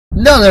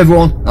Hello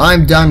everyone,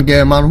 I'm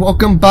DannGamerMan.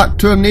 Welcome back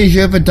to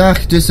Amnesia: The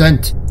Dark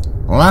Descent.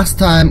 Last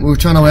time we were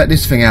trying to work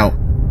this thing out,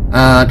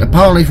 and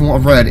apparently from what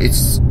I've read,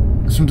 it's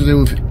something to do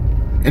with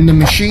in the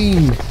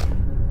machine.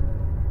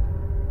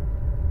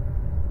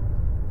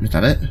 Is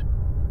that it?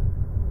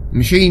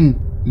 Machine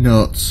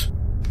notes,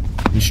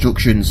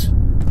 instructions.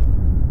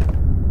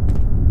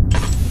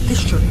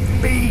 This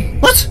shouldn't be.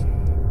 What?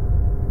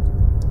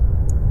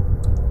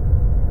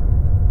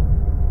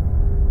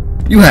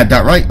 You heard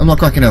that right? I'm not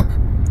cracking up.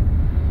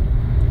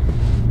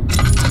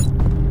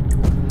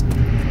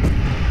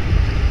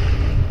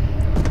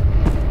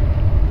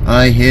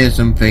 I hear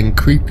something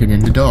creeping in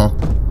the dark.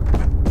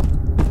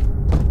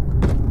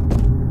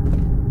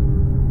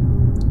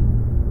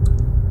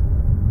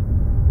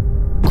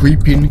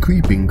 Creeping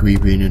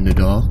in the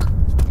dark.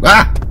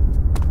 Ah!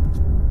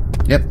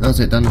 Yep, that's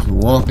it. Dan just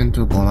walked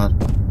into a bollard.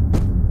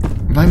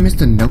 Have I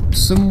missed a note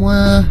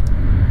somewhere?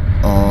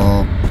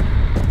 Or oh,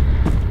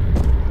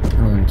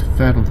 the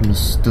third one from the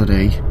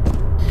study.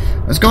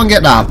 Let's go and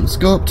get that. Let's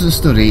go up to the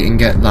study and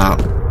get that.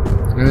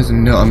 There is a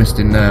note I missed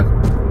in there.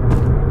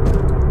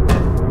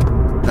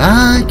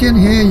 I can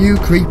hear you,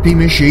 creepy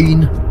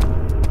machine.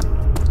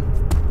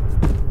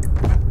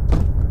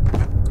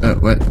 Oh,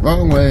 wait,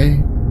 wrong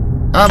way.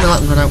 Ah, my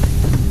light run out.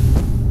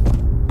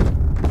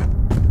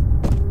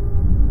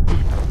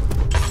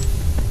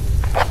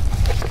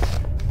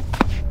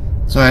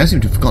 Sorry, I seem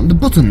to have forgotten the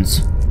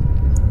buttons.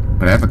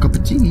 But I have a cup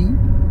of tea.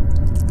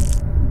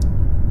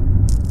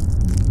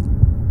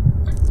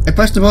 I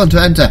pressed the button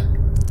to enter.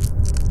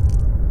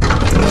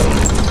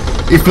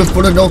 He flipped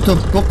for a note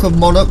of Book of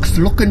Monarchs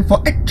looking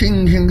for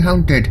etchings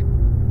encountered.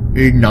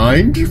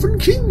 9 different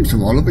kings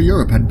from all over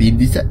Europe had been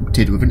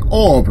dissected with an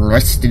orb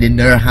resting in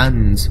their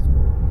hands.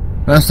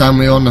 First time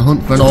we were on the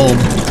hunt for an orb.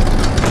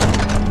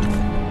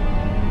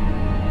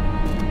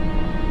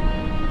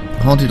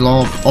 Haunted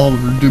orb, all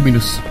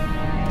luminous.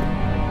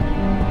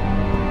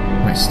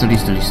 Right, study.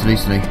 Study.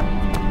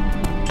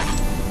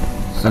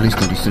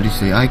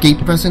 I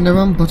keep pressing the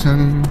wrong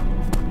button.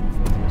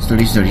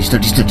 Study.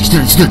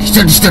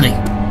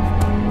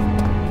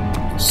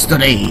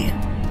 Study!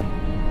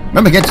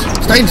 Remember kids,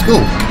 stay in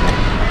school!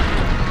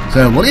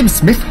 Sir William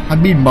Smith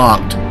had been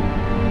marked.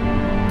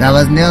 There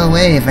was no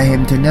way for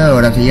him to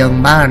know that a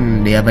young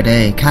man the other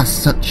day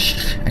cast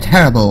such a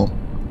terrible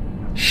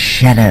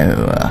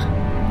shadow.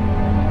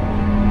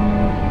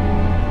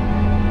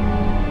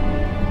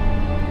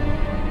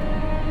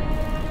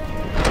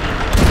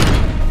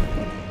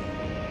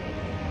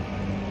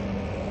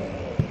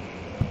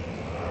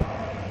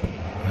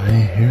 I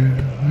hear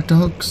the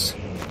dogs.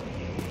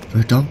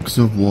 The dogs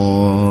of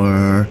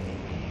war.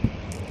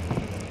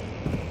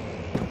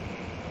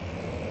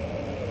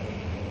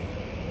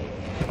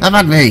 Have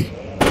at me!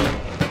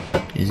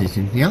 Is it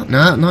in here?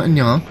 No, not in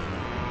here. I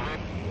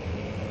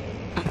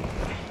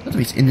don't know if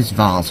it's in this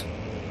vase.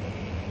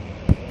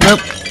 Nope.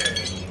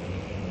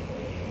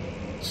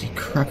 See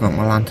crap about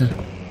my lantern.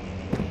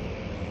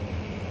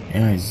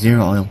 Yeah, it's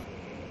 0 oil.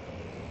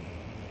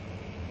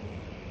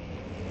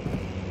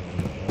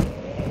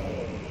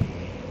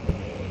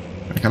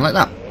 I kind of like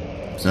that.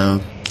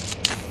 So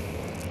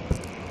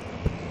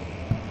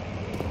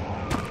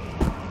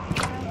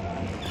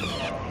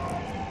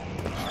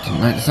didn't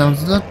like the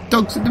sounds of the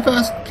dogs in the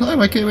first time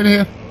I came in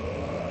here.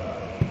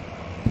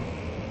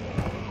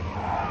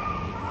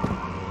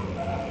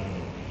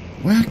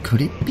 Where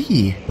could it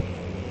be?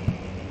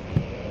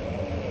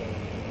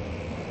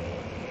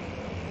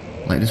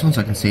 Like this one so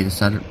I can see the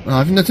side. Oh,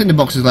 I've nothing in the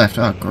boxes left.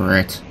 Oh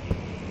great.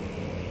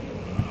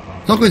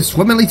 It's not going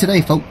swimmingly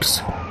today,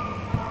 folks.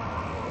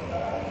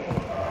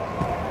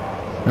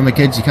 Remember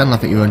kids, you can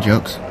laugh at your own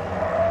jokes.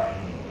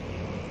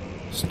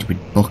 Stupid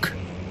book.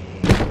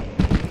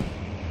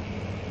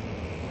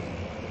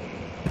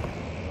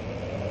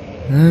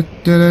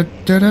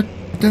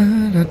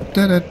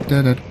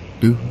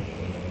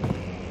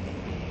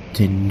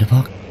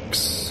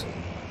 Tinderbox.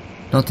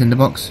 Not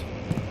tinderbox.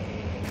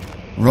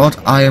 Rod,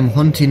 I am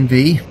hunting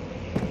thee.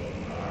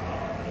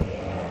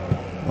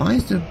 Why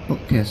is the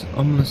bookcase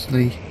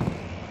ominously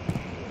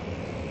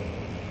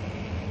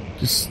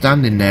just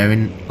standing there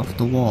in off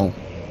the wall?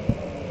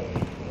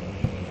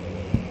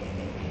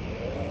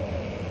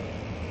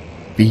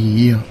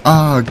 Be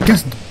our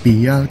guest,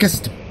 be our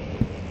guest.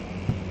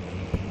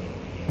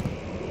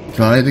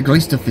 Try the grey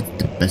stuff, it's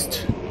the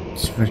best.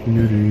 Fresh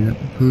noodle,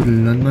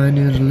 poodle on my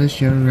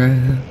noodleish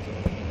rat.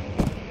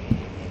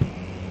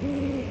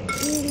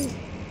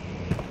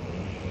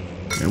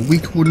 A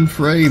weak wooden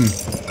frame.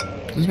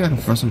 Doesn't mean I can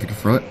throw something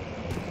through it.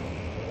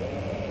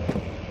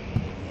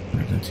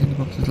 Right, no tin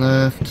boxes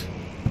left.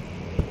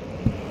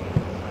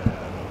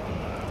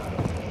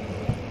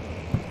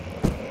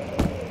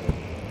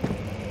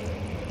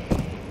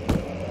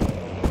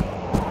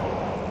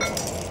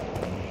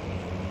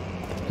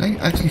 Did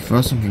I actually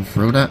throw something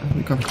through that?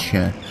 We got a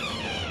chair.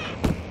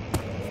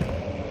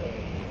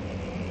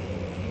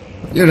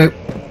 You know.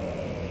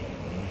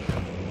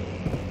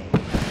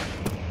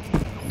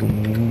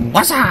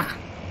 What's that?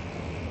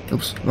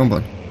 Oops, wrong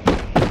button.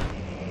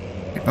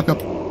 Get back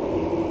up.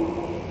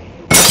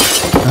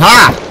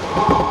 Aha!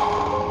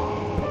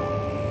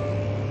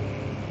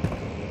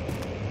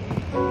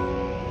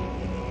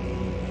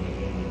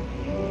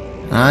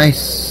 I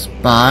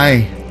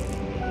spy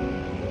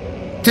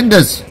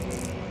Tinders.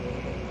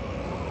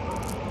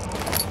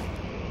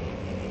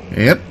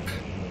 Yep.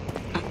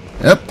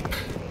 Yep.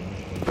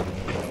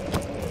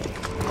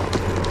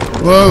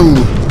 Whoa.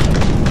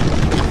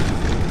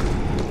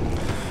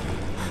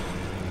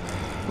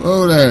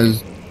 Whoa,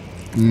 there's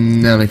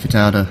Nelly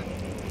Furtado.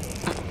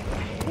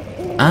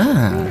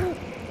 Ah.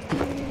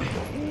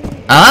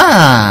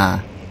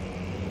 Ah.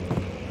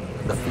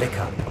 The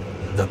flicker,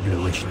 the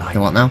bluish light. Okay,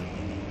 what now?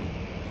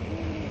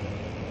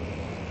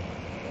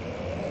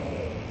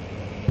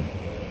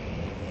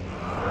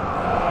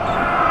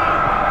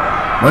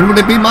 When will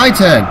it be my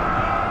turn?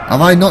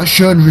 Have I not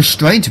shown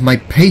restraint? My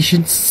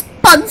patience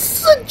spans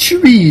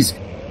centuries.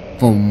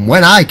 From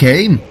when I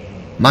came,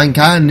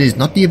 mankind is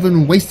not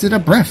even wasted a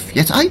breath,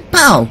 yet I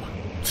bow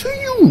to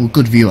you,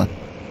 good viewer.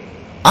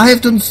 I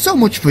have done so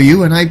much for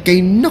you, and I've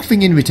gained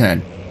nothing in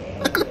return.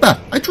 Agrippa,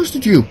 I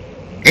trusted you.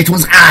 It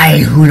was I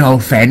who, in all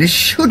fairness,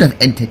 should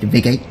have entered the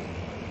gate.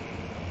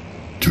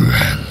 To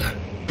hell.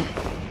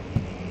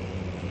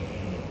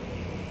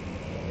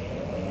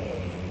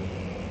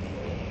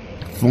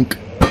 Funk.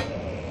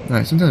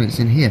 Right, sometimes it's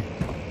in here.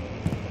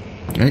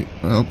 Okay,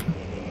 up.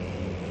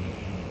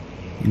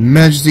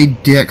 Emergency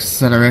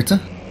deaccelerator.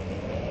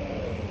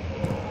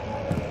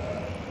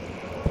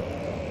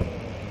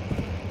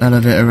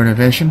 Elevator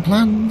renovation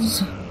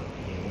plans.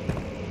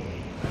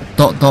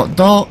 Dot dot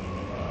dot.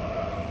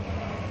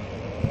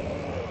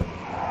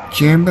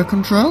 Chamber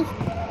control.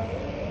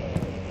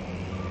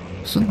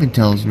 Something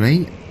tells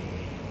me.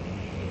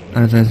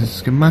 Elevator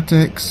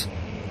schematics.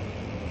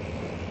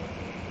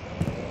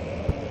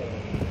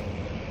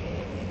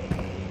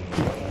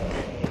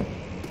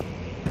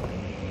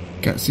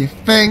 Can't see a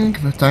thing,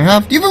 but I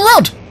have. Do you have a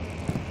rod?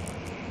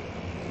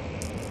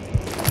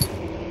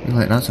 You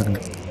like that, so I can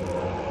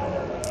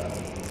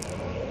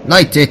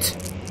light it.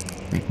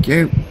 Thank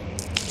you.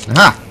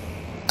 Aha!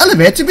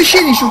 Elevator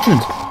machine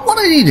instructions. What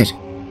I needed.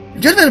 If the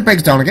generator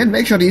breaks down again,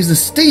 make sure to use the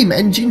steam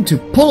engine to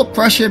pull up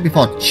pressure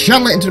before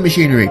channeling it into the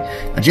machinery.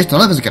 Adjust the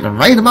levers to get the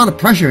right amount of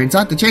pressure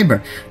inside the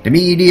chamber. The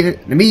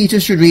meter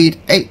should read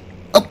 8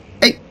 up,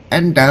 8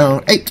 and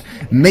down 8.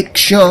 Make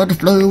sure the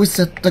flow is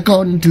set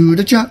according to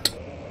the chart.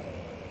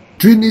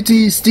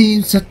 Trinity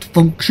steam set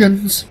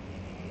functions.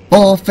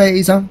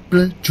 4-phase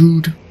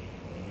amplitude.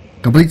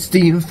 Complete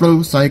steam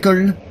flow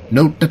cycle.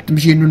 Note that the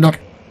machine will not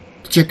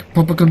check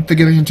proper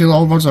configuration until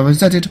all rods are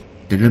resetted.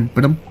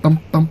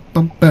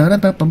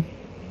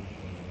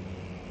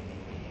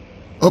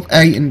 Up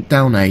 8 and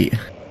down 8.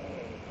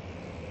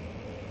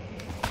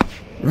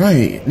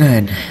 Right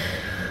then.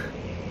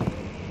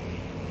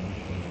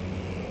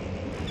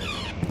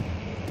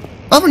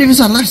 I haven't even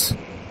said less.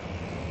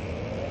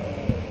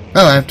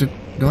 Oh, I have to.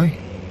 Do I?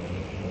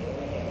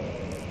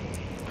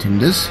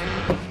 Tinders.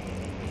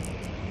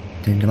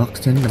 Tinderbox,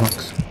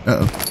 tinderbox. Uh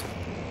oh.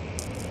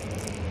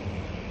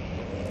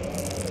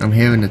 I'm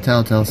hearing the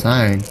telltale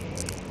sign.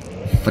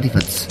 Footy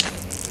foots.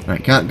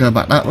 Right, can't go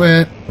back that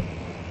way.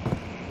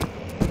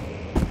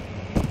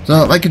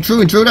 So, like a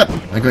true intruder,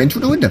 I go in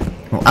through the window.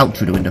 Or out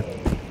through the window.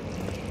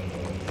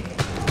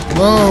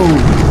 Whoa!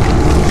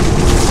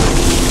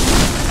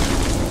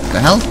 The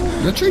hell?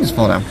 The tree just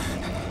fall down.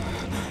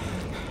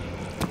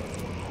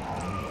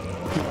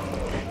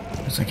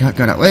 So I can't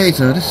go that way,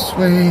 so this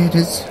way it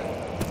is.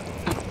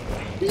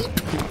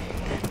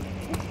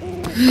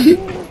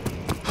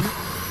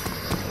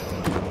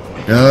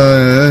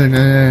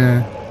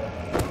 No.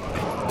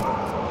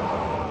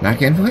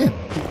 Back in from here.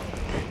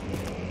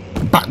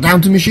 Back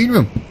down to machine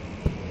room.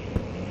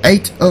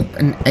 8 up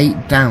and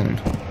 8 down.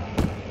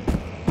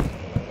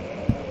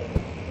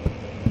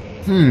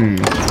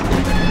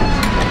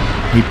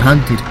 He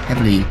panted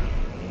heavily,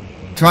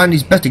 trying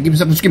his best to give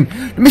himself a skim.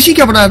 The machine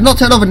cabinet had not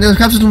turned over and the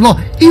collapsed to the floor.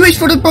 He reached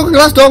for the broken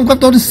glass door and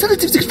grabbed all the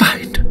sedatives he could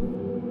find.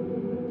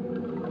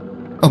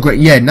 Oh great,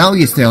 yeah, now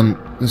you stay on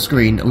the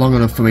screen long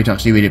enough for me to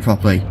actually read it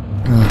properly.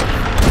 Oh.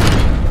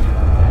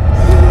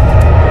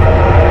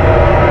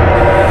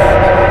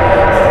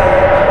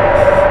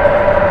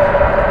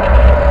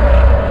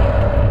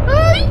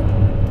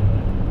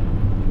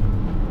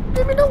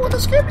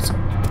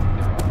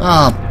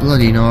 Ah, oh,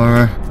 bloody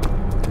Nora.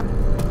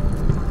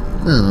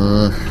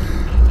 Ugh.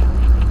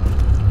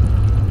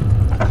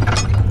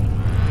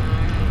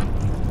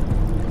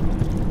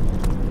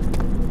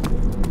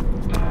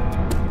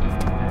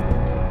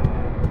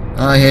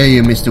 I hear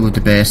you, Mr. with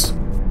the bass.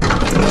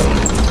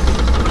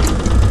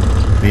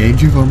 The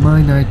angel of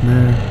my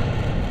nightmare.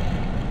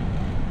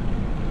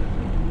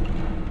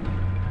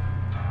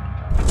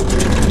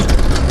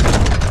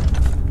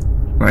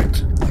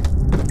 Right.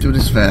 Do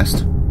this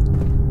fast.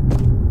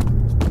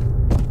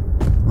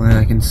 Where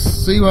I can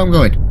see where I'm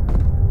going.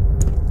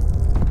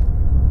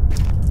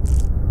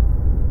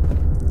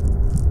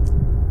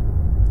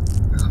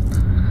 Up.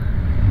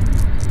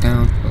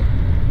 Down. Up.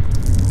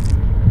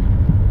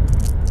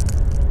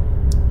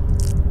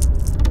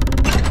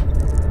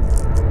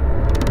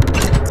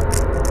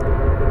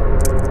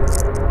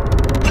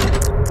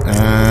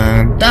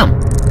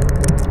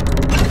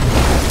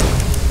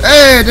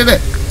 Hey, I did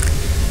it!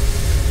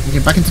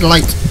 Get back into the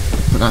light.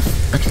 Put that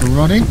extra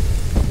rod in.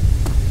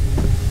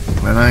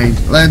 When I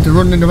learn to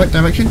run in the right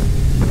direction.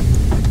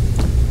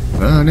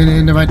 Running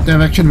in the right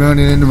direction,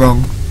 running in the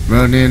wrong.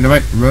 Running in the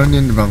right, running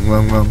in the wrong,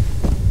 wrong.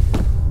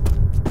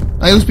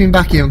 I who's been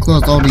back here and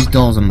closed all these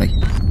doors on me?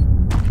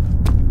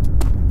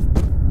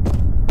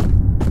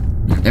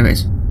 There it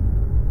is.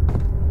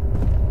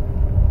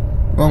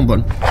 Wrong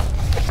button.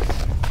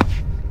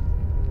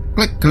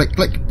 Click, click,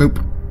 click,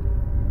 boop.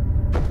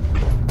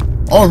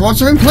 All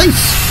rods are in place!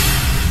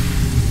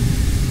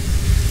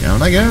 Down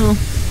I go.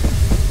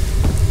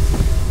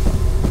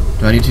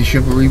 Do I need to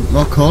shove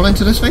more coal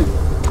into this thing?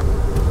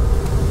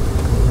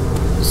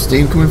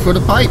 Steam coming through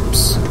the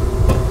pipes.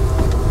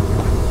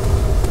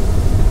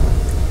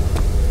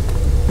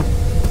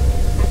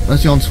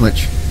 Where's the on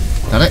switch?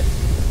 Got it?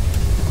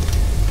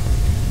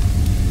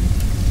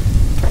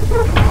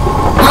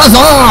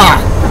 Huzzah!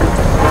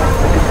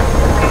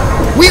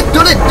 We've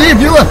done it, dear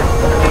viewer!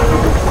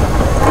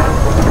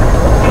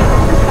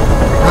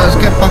 Let's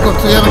get back up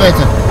to the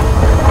elevator.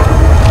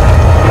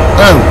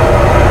 Oh!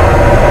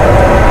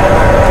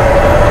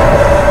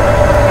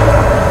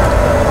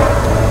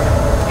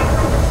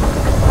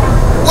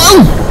 Whoa!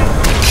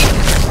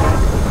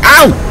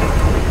 Ow!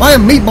 Why are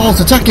meatballs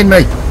attacking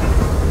me?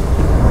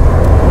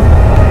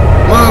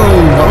 Whoa,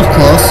 that was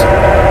close.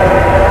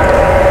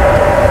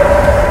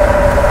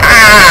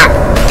 Ah!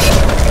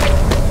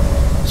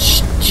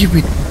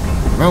 Stupid.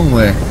 Wrong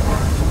way.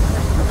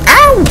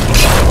 Ow!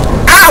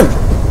 Ow!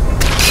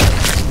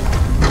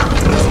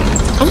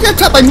 I was getting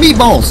attacked by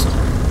meatballs.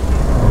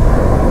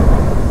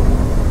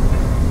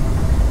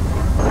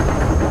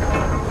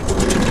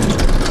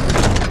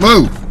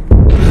 Whoa!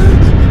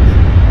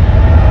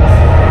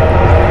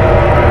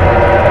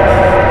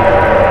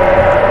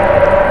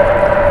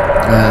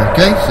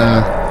 Okay, so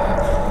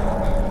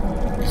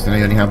I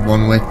only have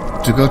one way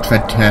to go.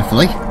 Tread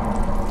carefully.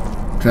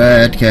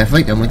 Tread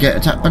carefully, then we'll get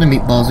attacked by the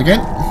meatballs again.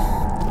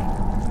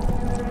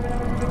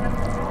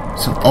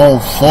 So all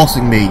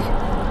forcing me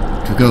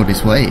to go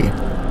this way.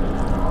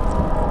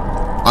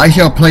 I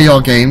shall play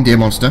your game, dear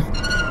monster.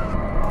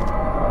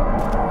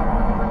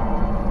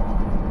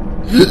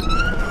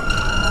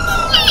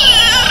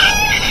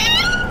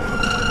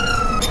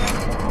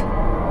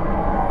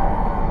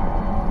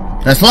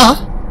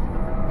 Tesla?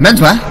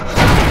 Menswear?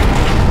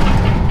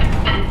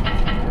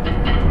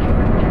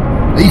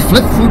 They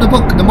flip through the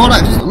book, the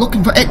monarchs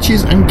looking for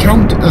etches and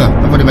count.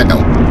 I've already read that.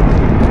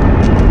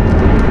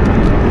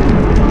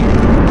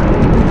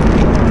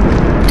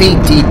 Tea,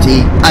 tea,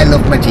 tea. I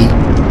love my tea.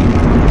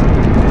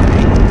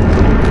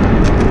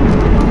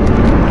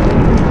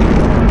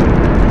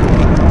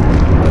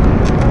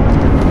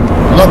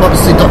 I'm not about to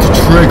see Dr.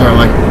 Trigger, am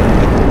I?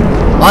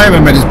 I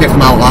remember this bit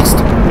from Outlast.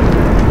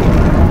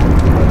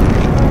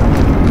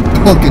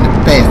 Pug in the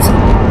face.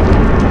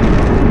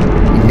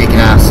 You naked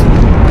ass.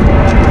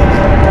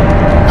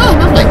 Oh,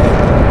 lovely.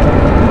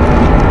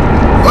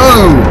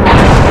 Whoa!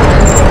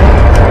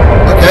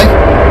 Okay.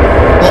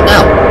 What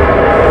now?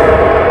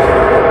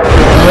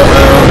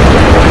 Uh-oh.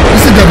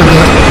 This is never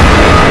good.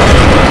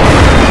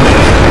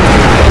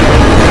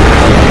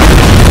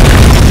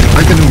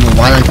 I'm gonna do a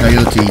Wild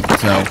Coyote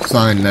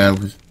sign there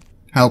with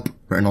help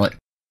written on it.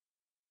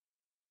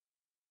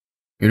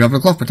 You're over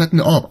the cloth protecting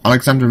the orb.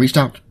 Alexander reached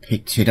out,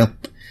 picked it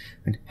up,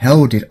 and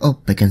held it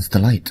up against the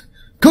light.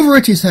 Cover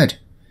it, he said.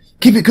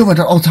 Keep it covered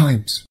at all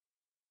times.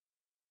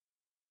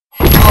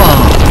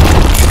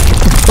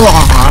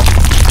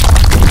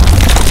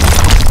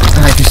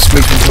 I just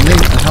switched from me.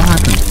 What the hell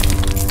happened?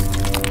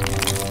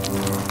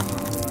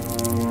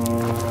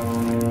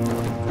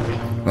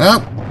 Well,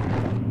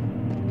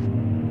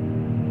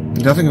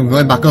 I don't think I'm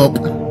going back up.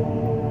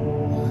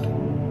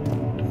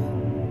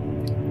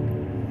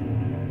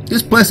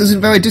 This place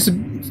isn't very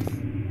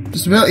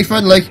disability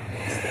friendly.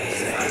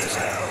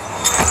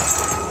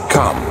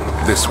 Come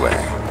this way.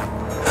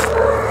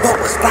 What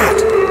was that?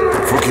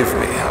 Forgive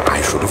me,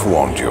 I should have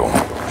warned you.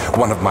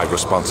 One of my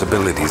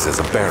responsibilities as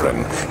a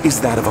baron is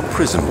that of a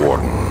prison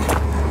warden.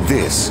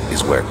 This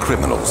is where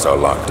criminals are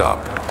locked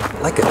up.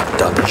 Like a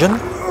dungeon?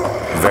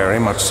 Very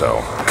much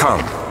so.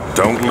 Come,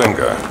 don't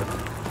linger.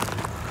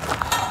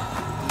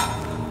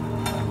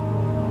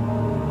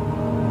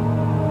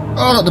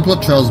 Oh, look, the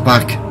blood trail's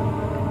back.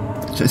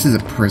 So this is a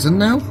prison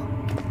now?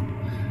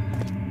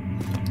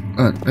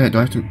 Oh, wait, do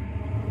I have to...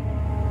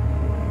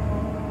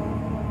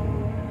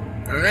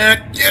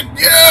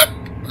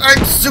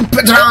 I'm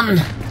super done!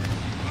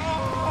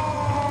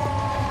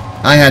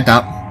 I had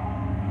that.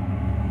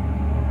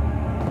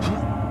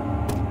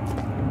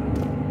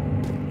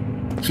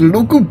 So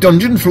local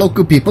dungeon for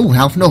local people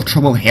have no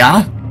trouble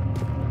here.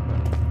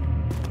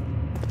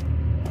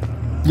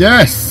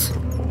 Yes!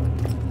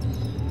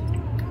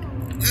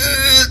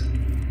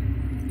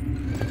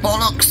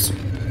 Bollocks!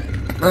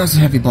 That's a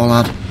heavy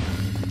bollard.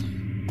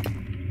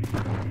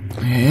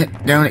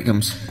 Down it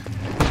comes.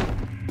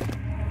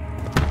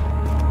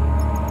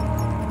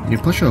 You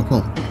push or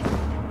pull?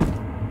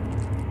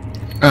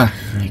 Ah,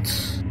 right.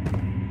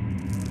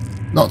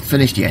 Not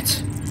finished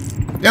yet.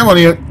 Come on,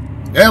 you.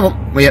 Come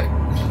on, wait.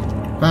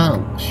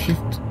 Battle.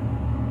 Shift.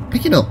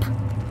 Pick it up.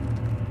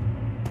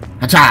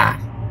 Hacha!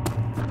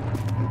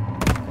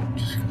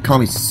 Just call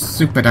me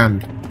Super Dan.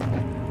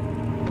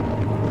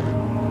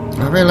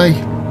 Not really.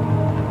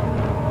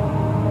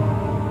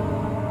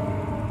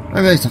 I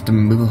really just have to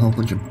move a whole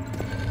bunch of...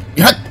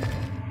 Yeah!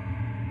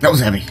 That was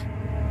heavy.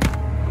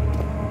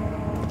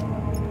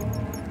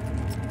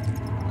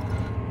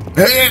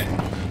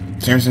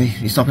 Seriously,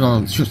 you stopping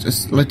on just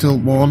this little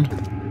one?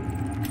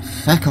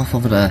 Feck off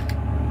over there.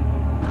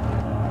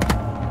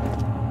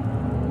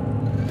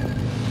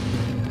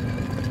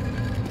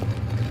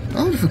 I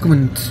wonder if we're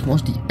coming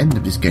towards the end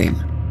of this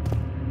game.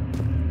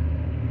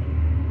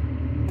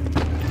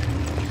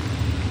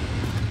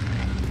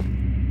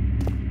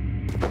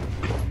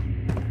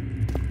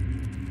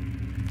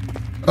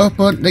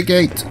 Open the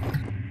gate.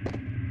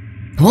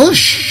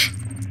 Push!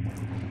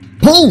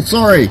 Pull!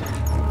 Sorry!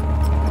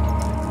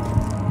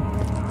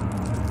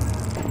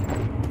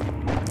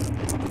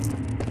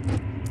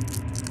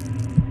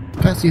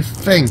 Can't see a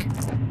thing.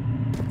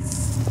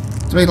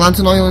 Is there any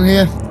lantern oil in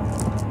here?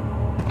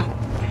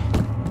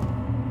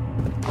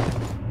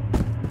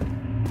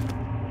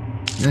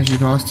 There's your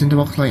glass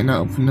tinderbox lighting that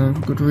up for no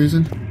good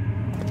reason.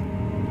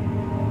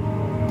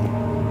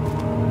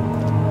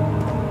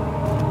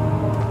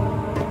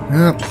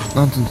 Yep,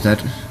 lantern's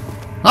dead.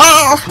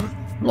 Ah!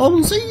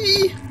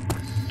 Lonzy!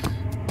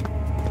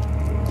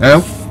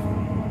 Hello?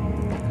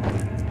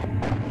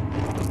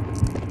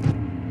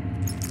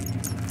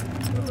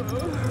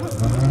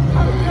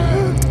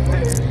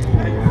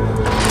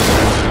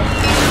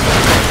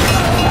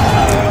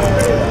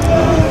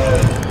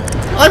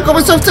 I've got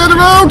myself turned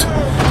around! I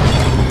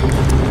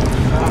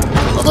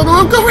don't know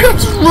where I'm going, I'm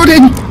just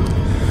running!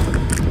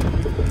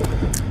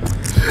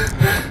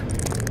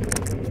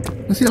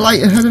 I see a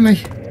light ahead of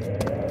me.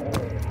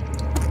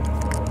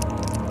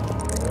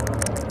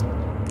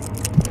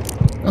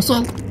 That's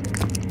all.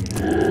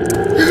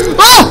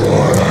 Ah!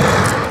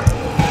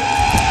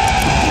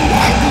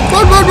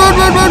 Run, run, run,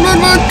 run, run, run,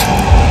 run!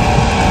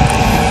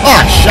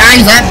 Oh,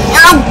 scheiße!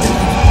 Ow!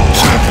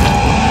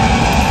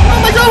 Where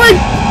am I going?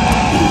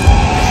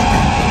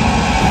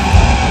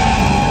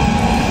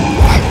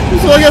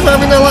 So I guess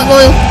having no light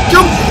oil.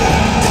 Jump!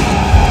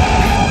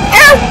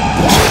 Ow!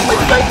 My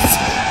face!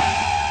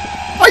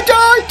 I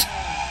died!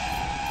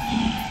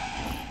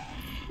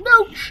 No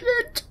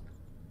shit!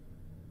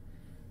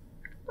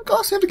 Of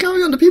course, I have to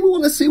carry on. The people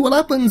want to see what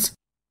happens.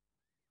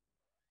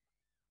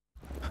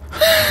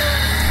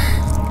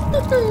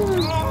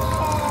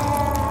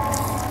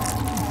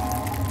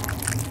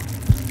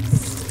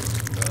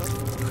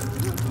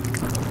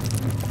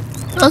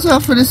 That's all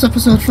for this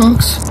episode,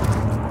 folks.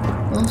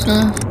 I'm just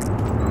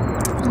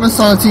gonna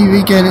start the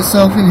TV game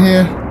itself in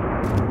here.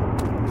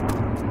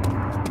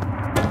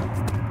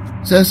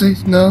 Seriously,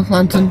 no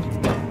lantern,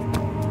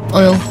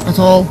 oil at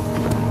all.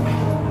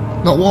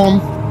 Not one.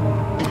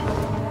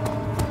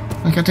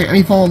 I can't take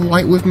any form of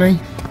light with me.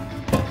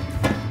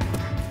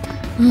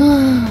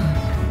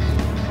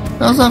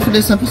 That's all for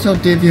this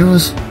episode, dear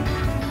viewers.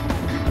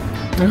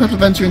 I have to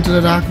venture into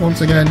the dark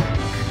once again.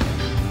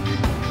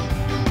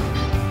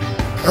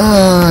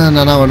 And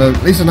I know,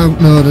 at least I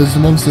know there's a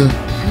monster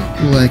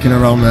lurking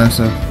around there,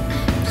 so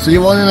see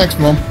you all in the next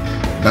one.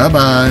 Bye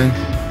bye.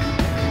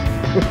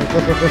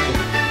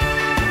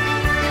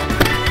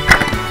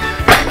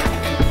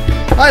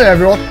 Hi there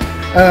everyone.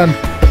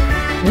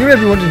 You may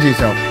be wondering to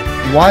yourself,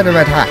 why the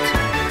red hat?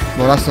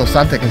 Well, that's so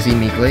Santa can see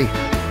me glee.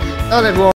 Hello everyone.